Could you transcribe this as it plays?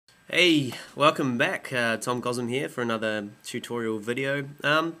Hey, welcome back. Tom Cosm here for another tutorial video.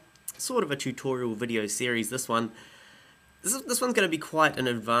 Sort of a tutorial video series. This one's going to be quite an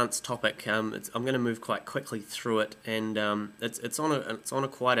advanced topic. I'm going to move quite quickly through it, and it's on a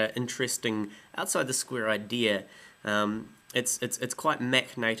quite an interesting outside the square idea. It's quite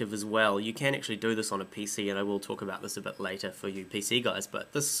Mac native as well. You can actually do this on a PC, and I will talk about this a bit later for you PC guys.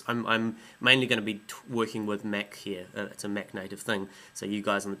 But this, I'm mainly going to be working with Mac here. It's a Mac native thing. So you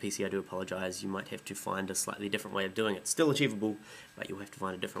guys on the PC, I do apologize. You might have to find a slightly different way of doing it. Still achievable, but you'll have to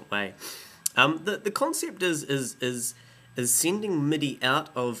find a different way. The concept is sending MIDI out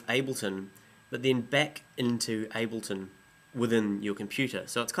of Ableton, but then back into Ableton within your computer.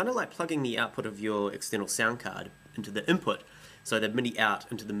 So it's kind of like plugging the output of your external sound card into the input, so the MIDI out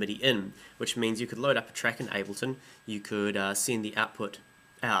into the MIDI in, which means you could load up a track in Ableton, you could send the output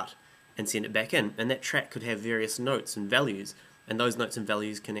out and send it back in, and that track could have various notes and values, and those notes and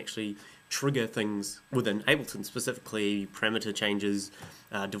values can actually trigger things within Ableton, specifically parameter changes,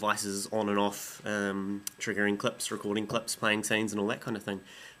 devices on and off, triggering clips, recording clips, playing scenes, and all that kind of thing.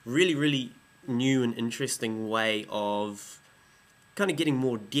 Really new and interesting way of kind of getting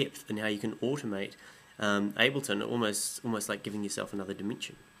more depth in how you can automate Ableton, almost like giving yourself another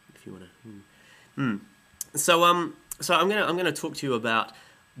dimension, if you want to. So I'm gonna talk to you about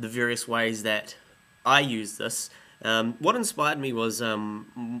the various ways that I use this. What inspired me was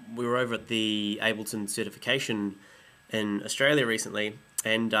we were over at the Ableton certification in Australia recently,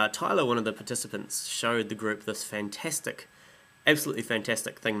 and Tyler, one of the participants, showed the group this absolutely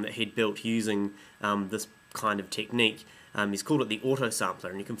fantastic thing that he'd built using this kind of technique. He's called it the auto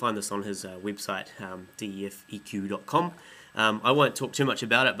sampler, and you can find this on his website, defeq.com. I won't talk too much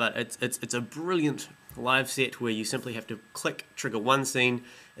about it, but it's a brilliant live set where you simply have to trigger one scene,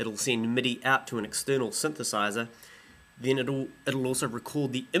 it'll send MIDI out to an external synthesizer, then it'll also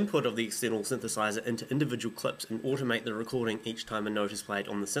record the input of the external synthesizer into individual clips and automate the recording each time a note is played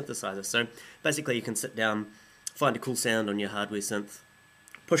on the synthesizer. So basically you can sit down, find a cool sound on your hardware synth,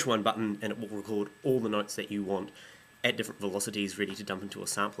 push one button, and it will record all the notes that you want at different velocities, ready to dump into a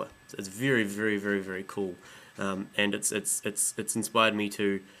sampler. So it's very cool, and it's inspired me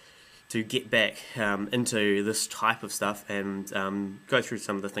to get back into this type of stuff and go through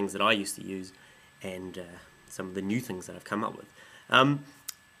some of the things that I used to use and some of the new things that I've come up with.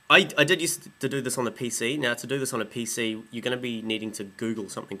 I did used to do this on the PC. Now, to do this on a PC, you're going to be needing to Google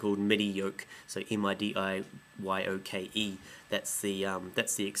something called MIDIyoke, so MIDIyoke. That's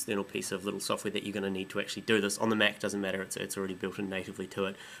the external piece of little software that you're going to need to actually do this. On the Mac, doesn't matter, it's already built in natively to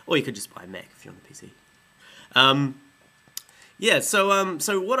it. Or you could just buy a Mac if you're on the PC.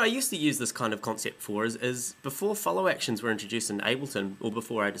 So what I used to use this kind of concept for is before follow actions were introduced in Ableton, or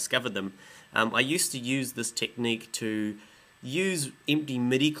before I discovered them, I used to use this technique to use empty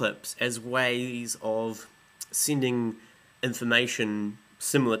MIDI clips as ways of sending information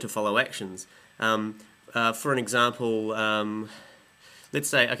similar to follow actions. For an example, let's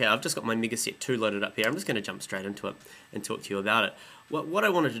say, okay, I've just got my Mega Set 2 loaded up here. I'm just going to jump straight into it and talk to you about it. What I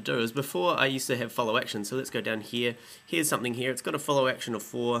wanted to do is, before I used to have follow actions, so let's go down here. Here's something here. It's got a follow action of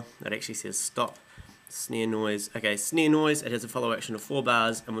 4. It actually says stop. Snare noise. Okay, snare noise. It has a follow action of 4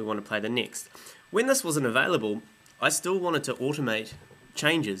 bars, and we want to play the next. When this wasn't available, I still wanted to automate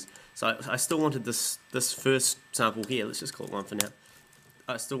changes. So I still wanted this first sample here. Let's just call it 1 for now.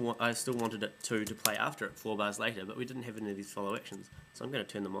 I still wanted it to play after it 4 bars later, but we didn't have any of these follow actions, so I'm going to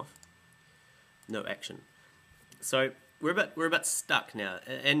turn them off. No action. So we're a bit stuck now.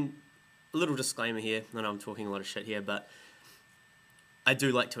 And a little disclaimer here. I know I'm talking a lot of shit here, but I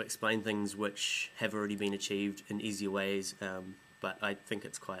do like to explain things which have already been achieved in easier ways. But I think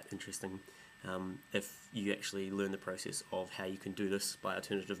it's quite interesting if you actually learn the process of how you can do this by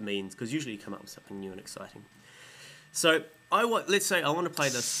alternative means, because usually you come up with something new and exciting. So let's say I want to play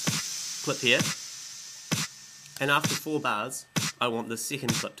this clip here, and after 4 bars I want the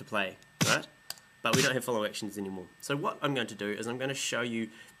second clip to play, right? But we don't have follow actions anymore. So what I'm going to do is I'm going to show you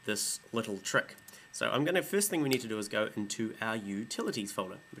this little trick. So first thing we need to do is go into our utilities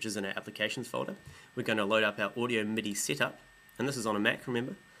folder, which is in our applications folder. We're going to load up our audio MIDI setup, and this is on a Mac,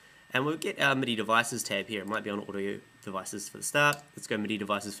 remember? And we'll get our MIDI devices tab here. It might be on audio devices for the start. Let's go MIDI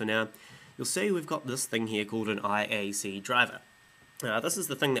devices for now. You'll see we've got this thing here called an IAC driver. This is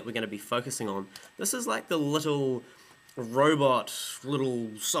the thing that we're going to be focusing on. This is like the little robot,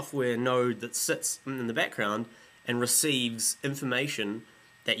 little software node that sits in the background and receives information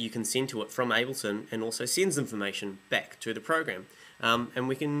that you can send to it from Ableton, and also sends information back to the program. And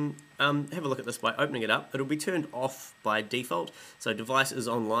we can have a look at this by opening it up. It'll be turned off by default, so device is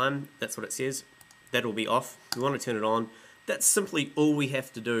online, that's what it says. That'll be off. We want to turn it on that's simply all we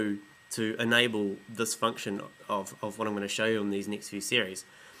have to do to enable this function of what I'm going to show you in these next few series.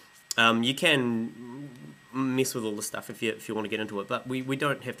 You can mess with all this stuff if you want to get into it, but we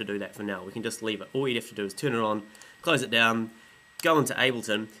don't have to do that for now. We can just leave it. All you have to do is turn it on, close it down, go into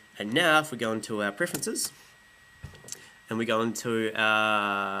Ableton, and now if we go into our preferences, and we go into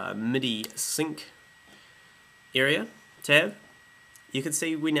our MIDI sync area tab, you can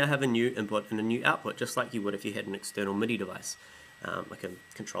see we now have a new input and a new output, just like you would if you had an external MIDI device, like a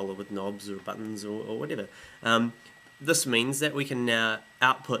controller with knobs or buttons or whatever. This means that we can now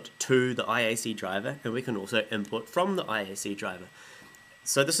output to the IAC driver, and we can also input from the IAC driver.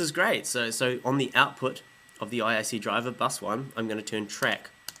 So this is great. So on the output of the IAC driver, bus 1, I'm going to turn track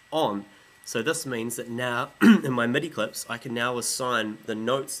on. So this means that now in my MIDI clips, I can now assign the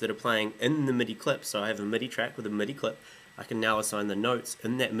notes that are playing in the MIDI clip. So I have a MIDI track with a MIDI clip. I can now assign the notes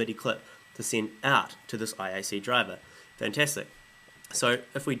in that MIDI clip to send out to this IAC driver. Fantastic. So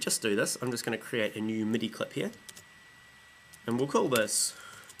if we just do this, I'm just going to create a new MIDI clip here. And we'll call this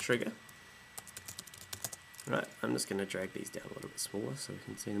trigger. Right, I'm just going to drag these down a little bit smaller so we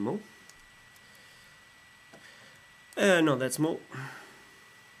can see them all. Not that small.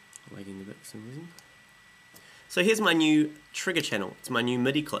 Lagging a bit for some reason. So here's my new trigger channel. It's my new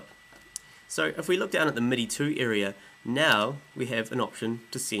MIDI clip. So if we look down at the MIDI 2 area, now we have an option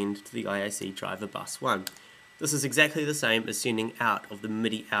to send to the IAC driver bus 1. This is exactly the same as sending out of the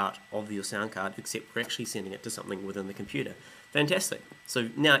MIDI out of your sound card, except we're actually sending it to something within the computer. Fantastic. So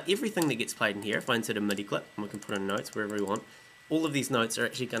now everything that gets played in here, if I insert a MIDI clip, and we can put in notes wherever we want, all of these notes are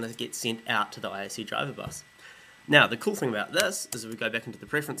actually going to get sent out to the IAC driver bus. Now the cool thing about this is if we go back into the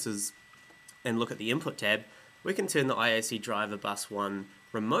preferences and look at the input tab, we can turn the IAC driver bus 1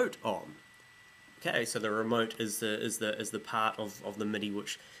 remote on. Okay, so the remote is the part of the MIDI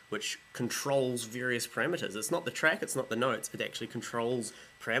which controls various parameters. It's not the track, it's not the notes, it actually controls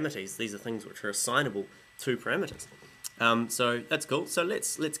parameters. These are things which are assignable to parameters. So that's cool. So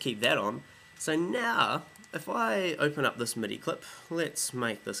let's keep that on. So now, if I open up this MIDI clip, let's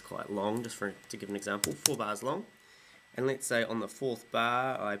make this quite long, just to give an example, 4 bars long. And let's say on the 4th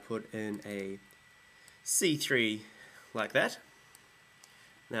bar, I put in a C3 like that.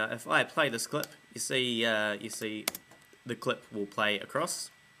 Now, if I play this clip, you see the clip will play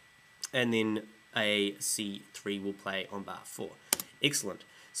across, and then a C3 will play on bar 4. Excellent.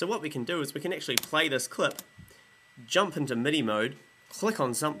 So what we can do is we can actually play this clip, jump into MIDI mode, click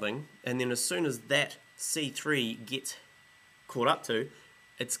on something, and then as soon as that C3 gets caught up to,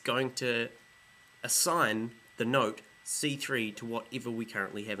 it's going to assign the note C3 to whatever we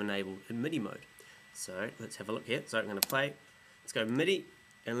currently have enabled in MIDI mode. So let's have a look here. So I'm going to play, let's go MIDI,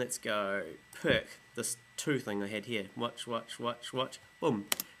 and let's go perk, this 2 thing I had here. Watch, watch, watch, watch. Boom.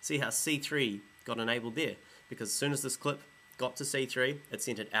 See how C3 got enabled there? Because as soon as this clip got to C3, it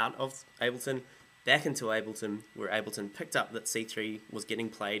sent it out of Ableton, back into Ableton, where Ableton picked up that C3 was getting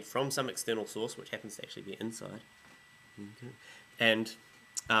played from some external source, which happens to actually be inside, and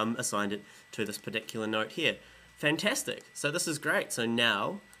assigned it to this particular note here. Fantastic. So this is great. So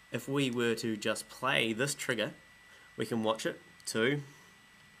now, if we were to just play this trigger, we can watch it, 2,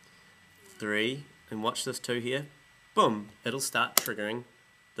 3, and watch this 2 here. Boom, it'll start triggering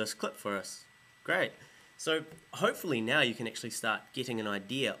this clip for us. Great. So hopefully now you can actually start getting an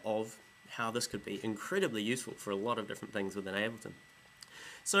idea of how this could be incredibly useful for a lot of different things within Ableton.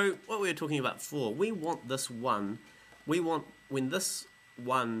 So what we were talking about before, we want this one, when this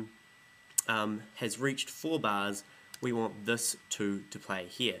one has reached 4 bars, we want this 2 to play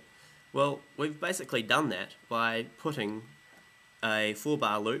here. Well, we've basically done that by putting a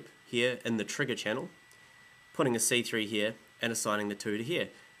 4-bar loop here in the trigger channel, putting a C3 here, and assigning the 2 to here.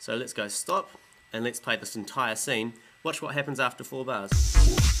 So let's go stop, and let's play this entire scene. Watch what happens after 4 bars.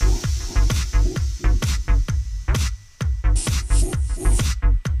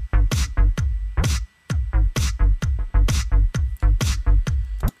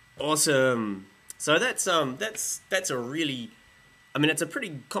 Awesome. So that's a really, I mean, it's a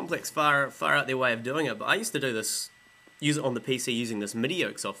pretty complex, far out there way of doing it. But I used to do this, use it on the PC using this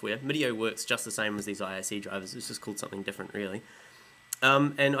MIDIyoke software. MIDIyoke works just the same as these IAC drivers. It's just called something different, really.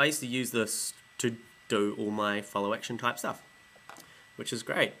 And I used to use this to do all my follow action type stuff, which is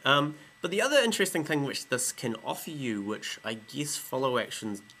great. But the other interesting thing which this can offer you, which I guess follow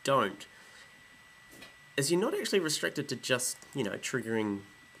actions don't, is you're not actually restricted to just, you know, triggering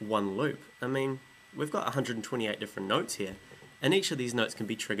one loop. I mean, we've got 128 different notes here, and each of these notes can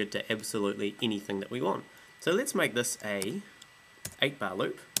be triggered to absolutely anything that we want. So let's make this a 8-bar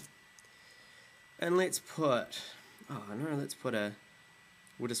loop, and let's put, oh no, let's put a,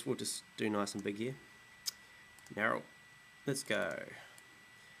 we'll just do nice and big here, narrow, let's go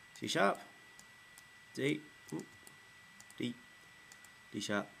C sharp, D, D, D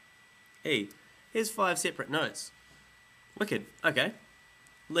sharp, E. Here's 5 separate notes. Wicked. Okay,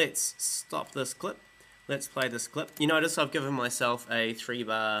 let's stop this clip. Let's play this clip. You notice I've given myself a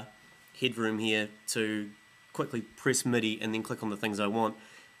 3-bar headroom here to quickly press MIDI and then click on the things I want.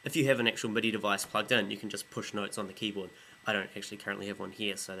 If you have an actual MIDI device plugged in, you can just push notes on the keyboard. I don't actually currently have one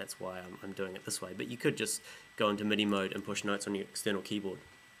here, so that's why I'm doing it this way. But you could just go into MIDI mode and push notes on your external keyboard.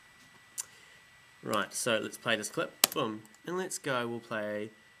 Right, so let's play this clip. Boom. And let's go, we'll play...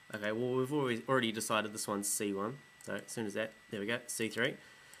 Okay, well we've already decided this one's C1. So as soon as that, there we go, C3.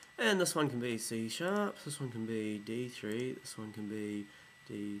 And this one can be C sharp, this one can be D3, this one can be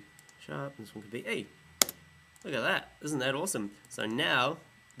D sharp, and this one can be E. Look at that, isn't that awesome? So now,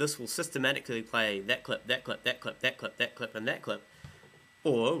 this will systematically play that clip, that clip, that clip, that clip, that clip, and that clip.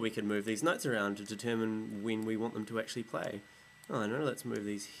 Or we can move these notes around to determine when we want them to actually play. Oh no, let's move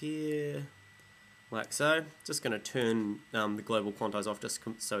these here, like so. Just going to turn the global quantize off just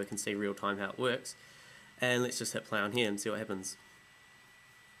so we can see real time how it works. And let's just hit play on here and see what happens.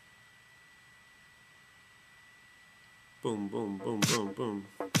 Boom, boom, boom, boom, boom.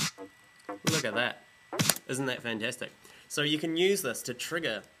 Look at that. Isn't that fantastic? So you can use this to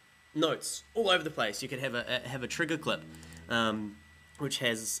trigger notes all over the place. You could have a trigger clip, which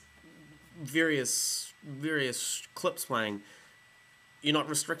has various clips playing. You're not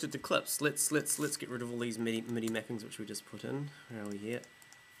restricted to clips. Let's get rid of all these MIDI mappings which we just put in. Where are we here?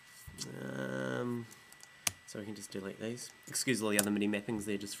 So we can just delete these. Excuse all the other MIDI mappings,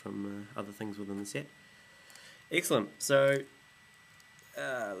 they're just from other things within the set. Excellent. So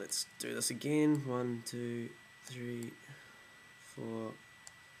let's do this again. 1, 2, 3, 4,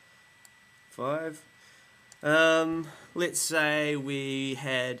 5. Let's say we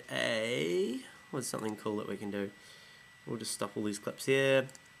had what's something cool that we can do? We'll just stop all these clips here.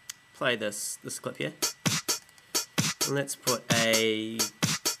 Play this clip here. And let's put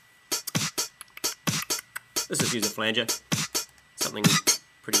let's just use a flanger. Something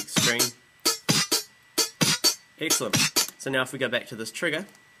pretty extreme. Excellent. So now if we go back to this trigger,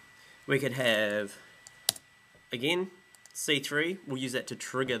 we could have, again, C3. We'll use that to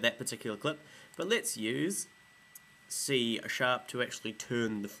trigger that particular clip. But let's use C sharp to actually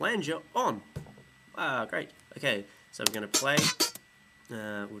turn the flanger on. Ah, great. Okay, so we're going to play.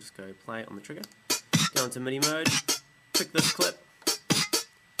 We'll just go play on the trigger. Go into MIDI mode. Pick this clip.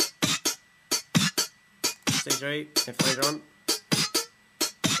 C3 and flanger on.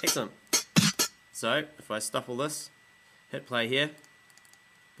 Excellent. So if I stop all this, hit play here,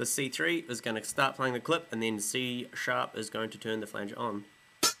 the C3 is going to start playing the clip, and then C sharp is going to turn the flanger on.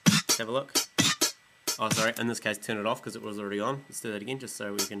 Let's have a look. Oh, sorry, in this case turn it off because it was already on. Let's do that again just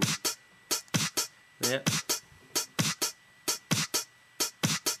so we can... Yeah.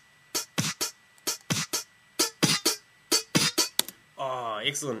 Oh,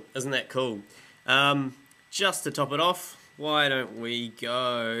 excellent. Isn't that cool? Just to top it off, why don't we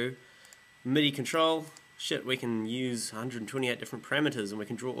go MIDI control? Shit, we can use 128 different parameters and we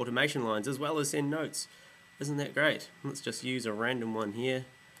can draw automation lines as well as send notes. Isn't that great? Let's just use a random one here.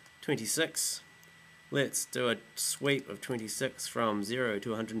 26. Let's do a sweep of 26 from 0 to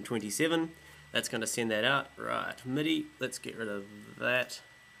 127. That's going to send that out. Right, MIDI, let's get rid of that.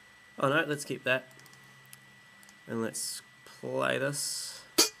 Oh no, let's keep that. And let's play this.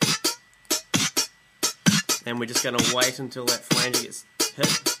 And we're just going to wait until that flanger gets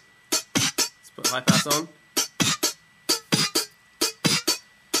hit. Let's put high pass on.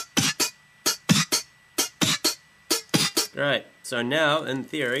 Great, so now in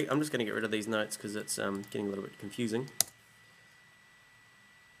theory, I'm just going to get rid of these notes because it's getting a little bit confusing.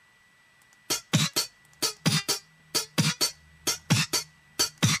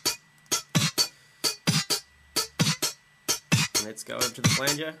 Let's go over to the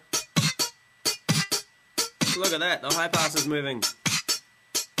flanger. Look at that, the high pass is moving.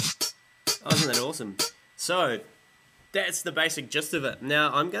 Oh, isn't that awesome? So that's the basic gist of it.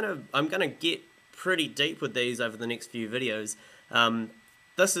 Now I'm gonna get pretty deep with these over the next few videos.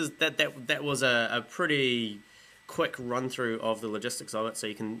 That was a pretty quick run through of the logistics of it. So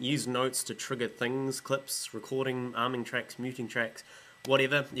you can use notes to trigger things, clips, recording, arming tracks, muting tracks,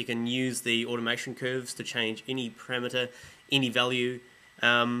 whatever. You can use the automation curves to change any parameter, any value.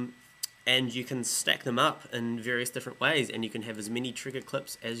 And you can stack them up in various different ways, and you can have as many trigger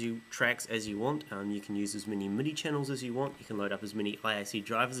clips tracks as you want. You can use as many MIDI channels as you want. You can load up as many IAC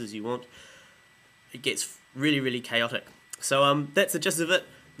drivers as you want. It gets really chaotic. So that's the gist of it.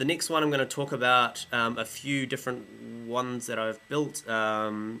 The next one I'm going to talk about a few different ones that I've built.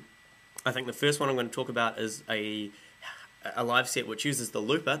 I think the first one I'm going to talk about is a live set which uses the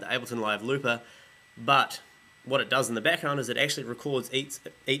looper, the Ableton Live looper, but what it does in the background is it actually records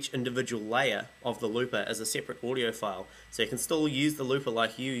each individual layer of the looper as a separate audio file. So you can still use the looper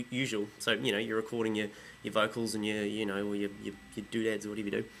like usual. So you're recording your vocals and your your doodads or whatever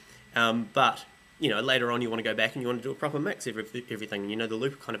you do. But later on you want to go back and you want to do a proper mix of everything. And the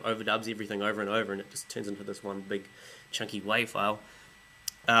looper kind of overdubs everything over and over, and it just turns into this one big chunky WAV file.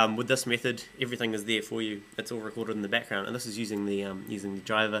 With this method, everything is there for you. It's all recorded in the background, and this is using the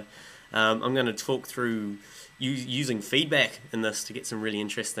driver. I'm going to talk through using feedback in this to get some really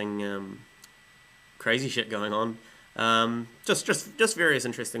interesting, crazy shit going on. Just various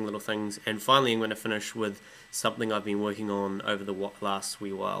interesting little things, and finally I'm going to finish with something I've been working on over the last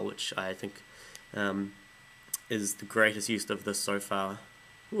wee while, which I think is the greatest use of this so far.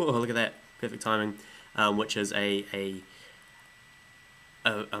 Whoa, look at that, perfect timing. Which is a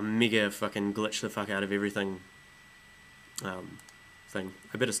mega fucking glitch the fuck out of everything thing.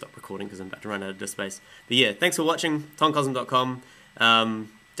 I better stop recording because I'm about to run out of disk space. But yeah, thanks for watching. TomCosm.com.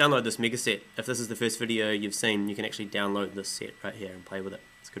 Download this mega set. If this is the first video you've seen, you can actually download this set right here and play with it.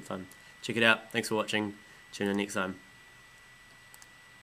 It's good fun. Check it out. Thanks for watching. Tune in next time.